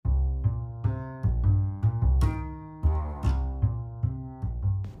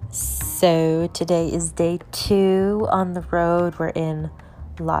So today is day 2 on the road. We're in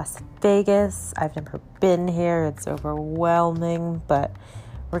Las Vegas. I've never been here. It's overwhelming, but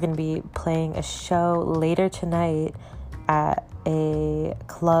we're going to be playing a show later tonight at a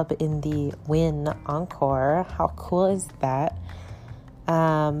club in the Wynn Encore. How cool is that?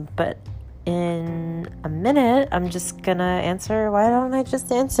 But in a minute, I'm just going to answer. Why don't I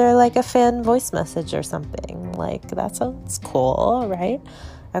just answer like a fan voice message or something? Like, that sounds cool, right?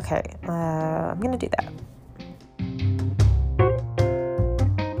 Okay, I'm going to do that.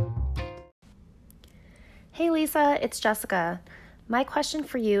 Hey Lisa, it's Jessica. My question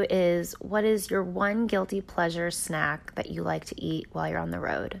for you is, what is your one guilty pleasure snack that you like to eat while you're on the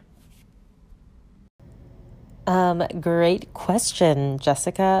road? Great question,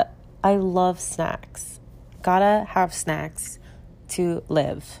 Jessica. I love snacks. Gotta have snacks to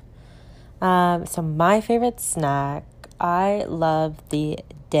live. So my favorite snack, I love the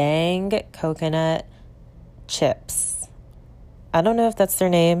Dang coconut chips. I don't know if that's their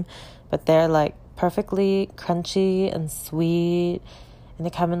name, but they're like perfectly crunchy and sweet, and they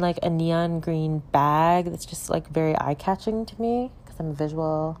come in like a neon green bag that's just like very eye-catching to me because I'm a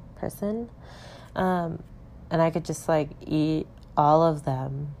visual person. And I could just like eat all of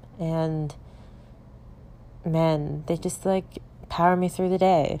them, and man, they just like power me through the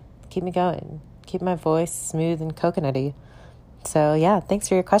day, keep me going, keep my voice smooth and coconutty. So yeah, thanks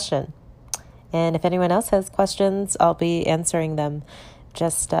for your question. And if anyone else has questions, I'll be answering them.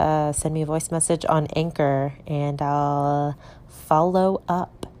 Just send me a voice message on Anchor and I'll follow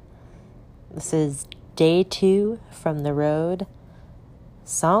up. This is day 2 from the road.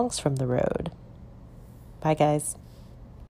 Songs from the road. Bye, guys.